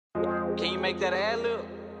Can you make that ad-lib?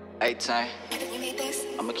 Hey, Tank.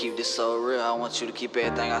 I'ma keep this so real. I want you to keep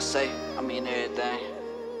everything I say. I mean everything.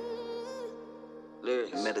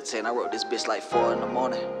 Lyricz. Meditating. I wrote this bitch like 4 in the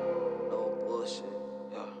morning. No bullshit.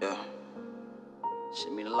 Yeah.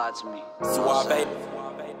 Shit mean a lot to me.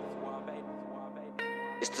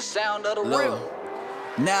 It's the sound of the real.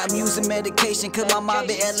 Now I'm using medication cause my mind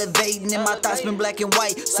been elevating and my thoughts been black and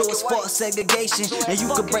white, so it's false segregation. And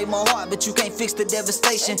you can break my heart but you can't fix the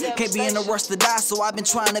devastation. Can't be in a rush to die, so I've been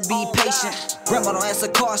trying to be patient. Grandma don't answer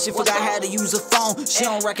calls, she forgot how to use a phone. She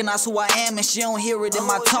don't recognize who I am and she don't hear it in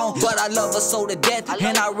my tone. But I love her so to death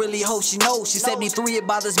and I really hope she knows. She's 73, it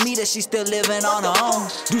bothers me that she's still living on her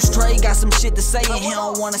own. Dude straight got some shit to say and he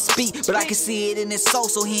don't wanna speak, but I can see it in his soul,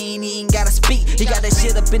 so he ain't even gotta speak. He got that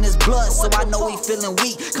shit up in his blood, so I know he feeling weak.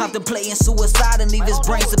 Contemplating suicide and leave his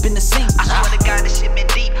brains up in the sink. I swear to God, this shit been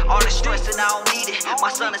deep. All the stress and I don't need it.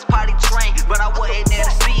 My son is potty trained, but I wasn't there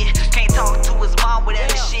to see it. Can't talk to his mom without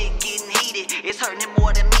the shit getting heated. It's hurting him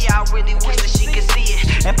more than me, I really wish that she could see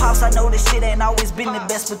it. And Pops, I know this shit ain't always been the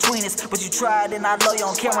best between us, but you tried and I love you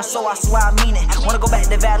on camera, so I swear I mean it. Wanna go back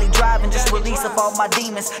to Valley Drive and just release up all my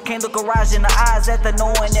demons. Can't look a Raj in the eyes after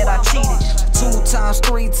knowing that I cheated. 2 times,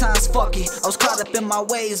 3 times, fuck it. I was caught up in my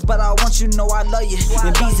ways, but I want you to know I love you.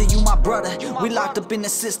 And Beezy, you my brother. We locked up in the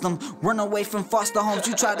system, run away from foster homes.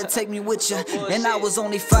 You tried to take me with you, and I was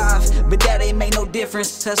only 5, but that ain't make no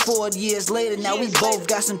difference. That's 4 years later, now we both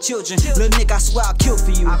got some children. Little nigga, I swear I'll kill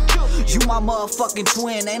for you. You my motherfucking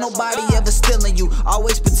twin, ain't nobody ever stealing you.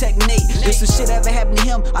 Always protect Nate. If some shit ever happen to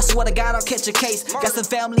him, I swear to God I'll catch a case. Got some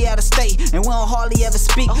family out of state, and we don't hardly ever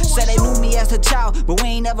speak. Said they knew me as a child, but we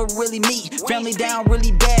ain't ever really meet. Family down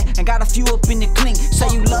really bad, and got a few up in the clink. Say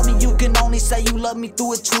you love me, you can only say you love me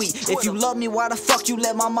through a tweet. If you love me, why the fuck you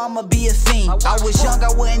let my mama be a fiend? I was young,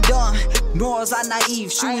 I wasn't dumb, nor was I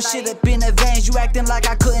naive. Shooting shit up in advance, you acting like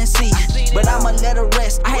I couldn't see. But I'ma let it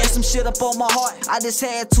rest. I had some shit up on my heart, I just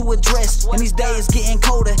had to address. And these days getting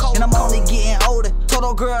colder, and I'm only getting older. Told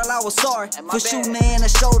her girl I was sorry for shooting her in the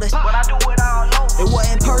shoulder, but I do it all alone. It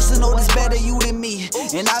wasn't personal, it's better you than me.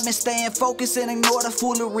 And I've been staying focused and ignore the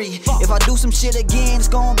foolery. If I do some shit again, it's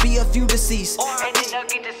gonna be a few deceased. And then I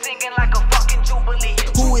get to singing like a fucking jubilee.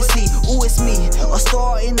 Who is he? Who is me? A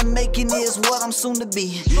star in the making is what I'm soon to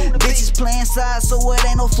be. Bitches playing sides, so it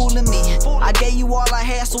ain't no fooling me. I gave you all I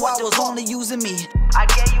had, so I was only using me. I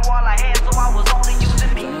gave you all I had, so I was only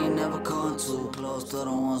using me. They ain't never come too close to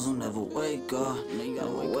the ones who never wake up.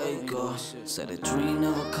 Never wake up. Said a dream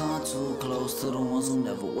never come too close to the ones who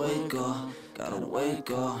never wake up. Gotta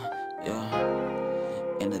wake up, yeah.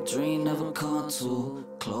 And the dream never come too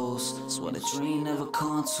close. Swear the dream never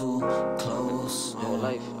come too close. My whole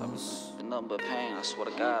life, I've been nothing but pain. I swear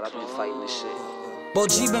to God, I've been fighting this shit. Bo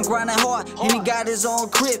G been grinding hard, and he got his own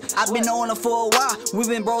crib. I've been on him for a while, we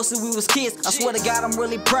been bros since we was kids. I swear to God, I'm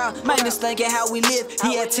really proud. Man, just thinking how we live.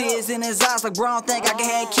 He had tears in his eyes, like bro, I don't think I can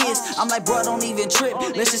have kids. I'm like, bro, don't even trip.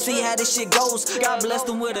 Let's just see how this shit goes. God blessed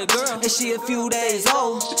him with a girl, and she a few days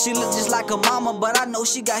old. She look just like a mama, but I know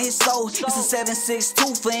she got his soul. It's a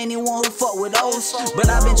 762 for anyone who fuck with those. But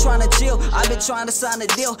I've been trying to chill, I've been trying to sign a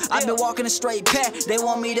deal. I've been walking a straight path, they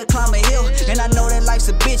want me to climb a hill. And I know that life's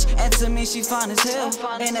a bitch, and to me she fine as hell.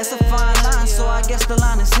 And that's a fine line, so I guess the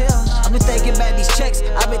line is hell. I've been thinking about these checks,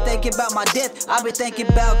 I've been thinking about my death. I've been thinking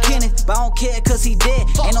about Kenneth, but I don't care cause he dead.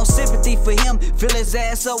 Ain't no sympathy for him, fill his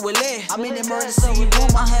ass up with lead. I'm in the emergency room,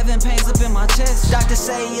 I'm having pains up in my chest. Doctors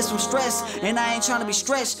say it's from stress, and I ain't trying to be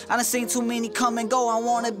stretched. I done seen too many come and go, I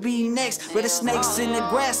wanna be next. But the snakes in the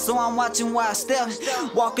grass, so I'm watching where I step.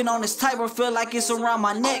 Walking on this tightrope, feel like it's around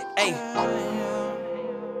my neck. Ayy.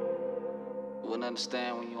 Wouldn't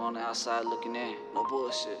understand when you on the outside looking in. No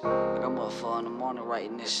bullshit. Like I'm up 4 in the morning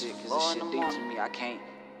writing this shit, cause this shit deep to me. I can't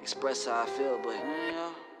express how I feel, but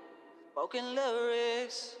spoken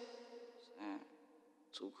lyrics,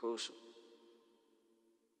 too crucial.